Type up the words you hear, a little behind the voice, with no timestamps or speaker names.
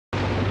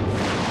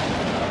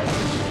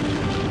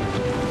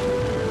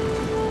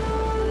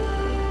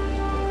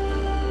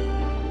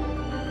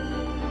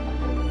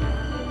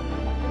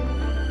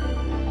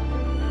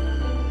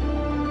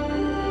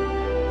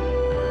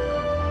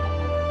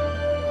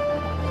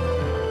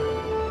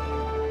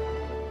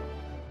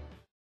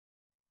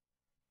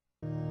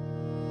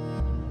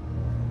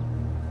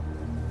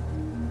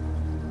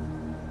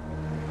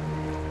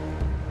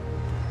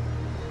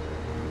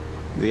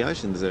The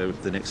oceans are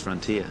the next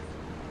frontier.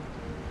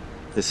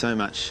 There's so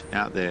much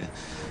out there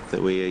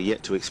that we are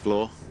yet to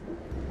explore.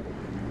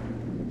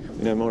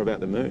 We know more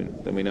about the moon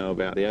than we know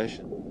about the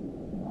ocean.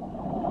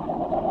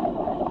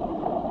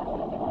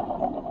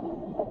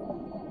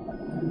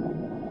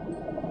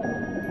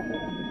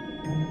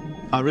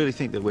 I really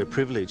think that we're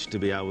privileged to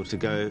be able to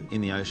go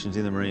in the oceans,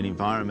 in the marine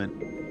environment.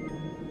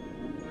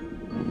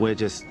 We're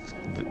just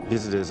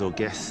visitors or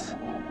guests.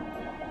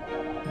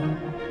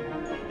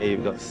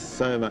 You've got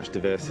so much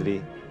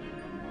diversity,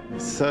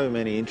 so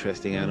many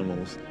interesting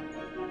animals.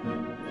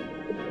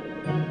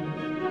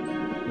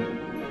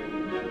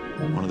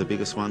 One of the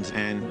biggest ones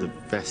and the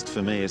best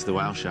for me is the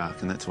whale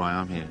shark, and that's why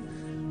I'm here.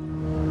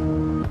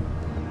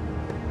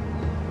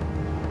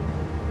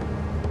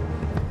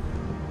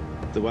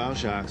 The whale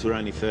sharks were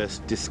only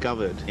first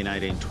discovered in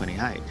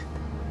 1828.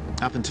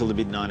 Up until the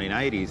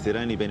mid-1980s, there'd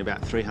only been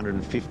about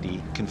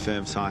 350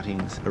 confirmed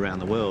sightings around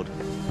the world.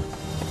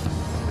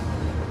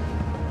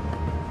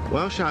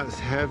 Whale sharks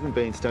haven't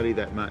been studied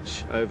that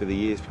much over the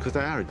years because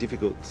they are a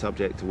difficult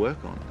subject to work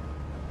on.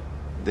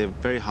 They're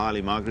very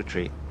highly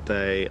migratory.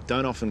 They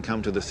don't often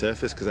come to the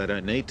surface because they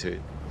don't need to,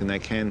 and they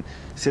can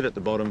sit at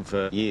the bottom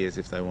for years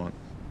if they want.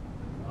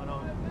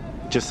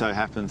 It just so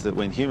happens that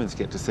when humans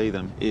get to see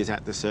them is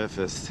at the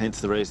surface, hence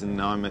the reason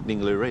I'm at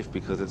Ningaloo Reef,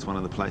 because it's one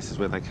of the places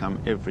where they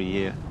come every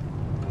year.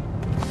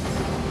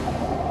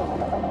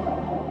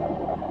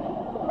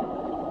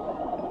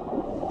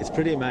 It's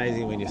pretty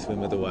amazing when you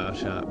swim with a whale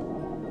shark.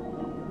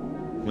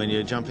 When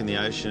you jump in the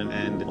ocean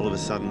and all of a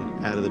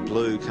sudden out of the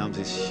blue comes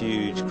this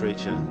huge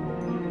creature.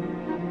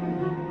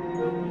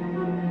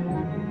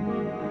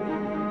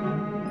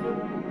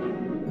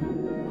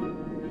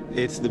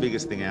 It's the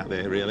biggest thing out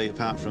there, really,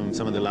 apart from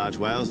some of the large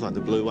whales, like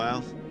the blue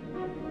whale.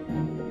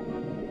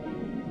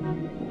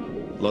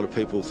 A lot of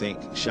people think,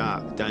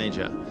 shark,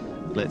 danger,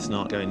 let's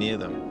not go near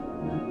them.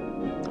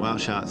 Whale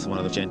sharks are one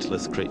of the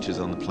gentlest creatures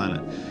on the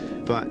planet,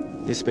 but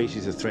this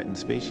species is a threatened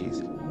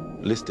species,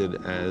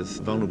 listed as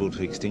vulnerable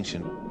to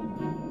extinction.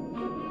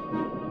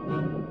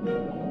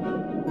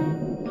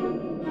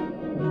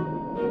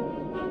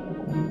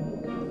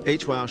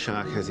 Each whale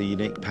shark has a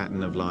unique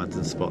pattern of lines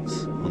and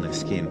spots on their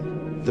skin.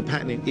 The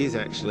pattern is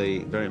actually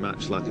very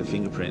much like a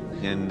fingerprint,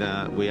 and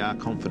we are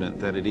confident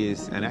that it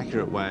is an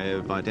accurate way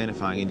of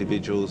identifying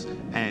individuals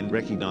and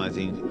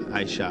recognising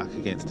a shark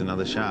against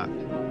another shark.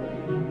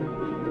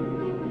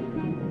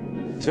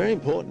 It's very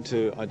important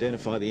to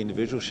identify the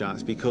individual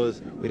sharks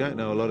because we don't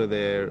know a lot of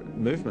their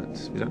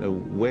movements. We don't know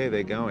where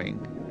they're going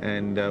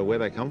and where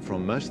they come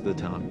from most of the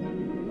time.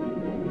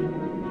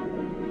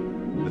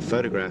 The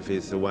photograph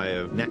is a way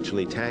of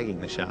naturally tagging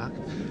the shark.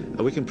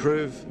 We can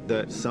prove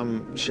that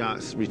some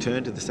sharks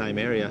return to the same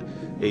area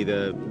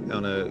either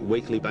on a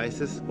weekly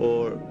basis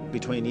or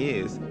between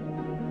years.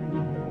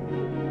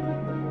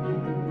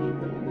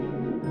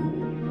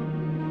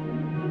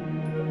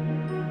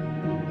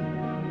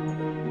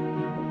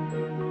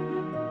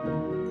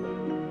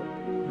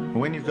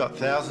 When you've got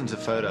thousands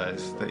of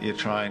photos that you're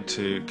trying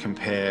to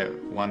compare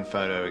one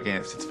photo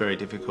against, it's very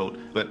difficult.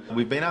 But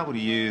we've been able to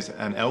use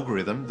an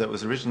algorithm that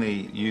was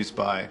originally used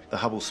by the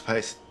Hubble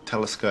Space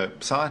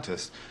Telescope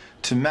scientists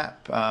to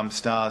map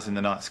stars in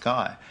the night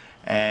sky.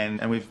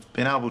 And we've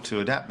been able to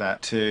adapt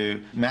that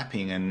to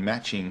mapping and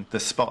matching the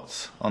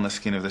spots on the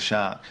skin of the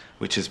shark,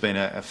 which has been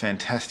a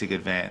fantastic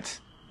advance.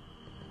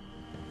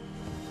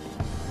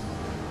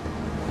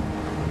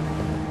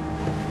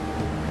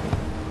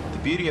 The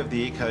beauty of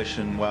the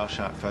EcoOcean Whale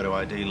Shark Photo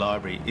ID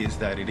library is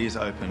that it is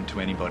open to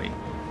anybody.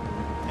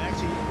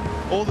 Actually,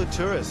 all the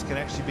tourists can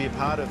actually be a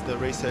part of the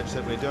research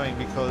that we're doing,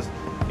 because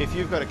if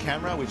you've got a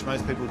camera, which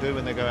most people do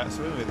when they go out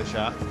swimming with a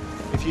shark,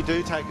 if you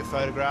do take a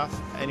photograph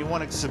and you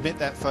want to submit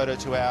that photo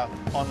to our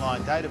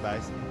online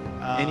database,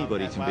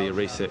 anybody can be a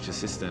research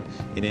assistant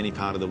in any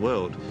part of the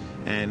world,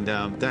 and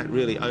that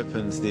really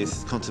opens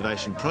this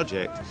conservation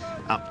project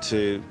up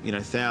to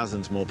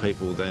thousands more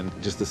people than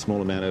just the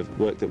small amount of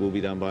work that will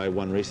be done by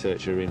one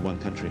researcher in one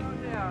country.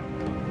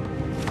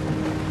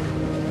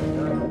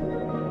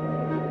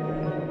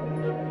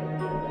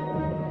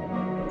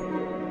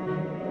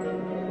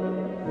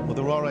 Well,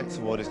 the Rolex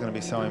Award is going to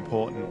be so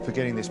important for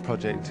getting this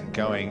project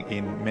going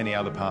in many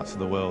other parts of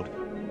the world.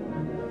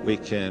 We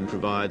can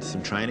provide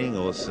some training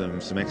or some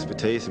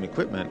expertise, some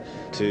equipment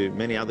to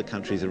many other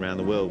countries around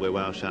the world where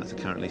whale sharks are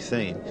currently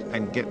seen,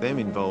 and get them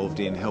involved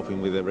in helping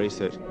with the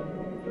research,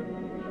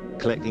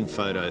 collecting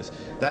photos.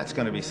 That's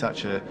going to be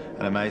such an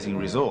amazing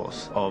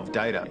resource of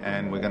data,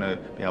 and we're going to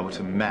be able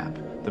to map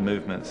the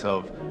movements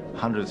of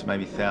hundreds,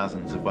 maybe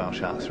thousands of whale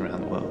sharks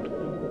around the world.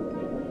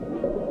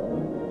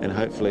 And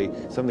hopefully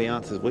some of the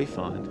answers we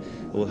find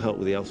will help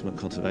with the ultimate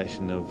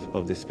conservation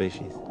of this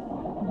species.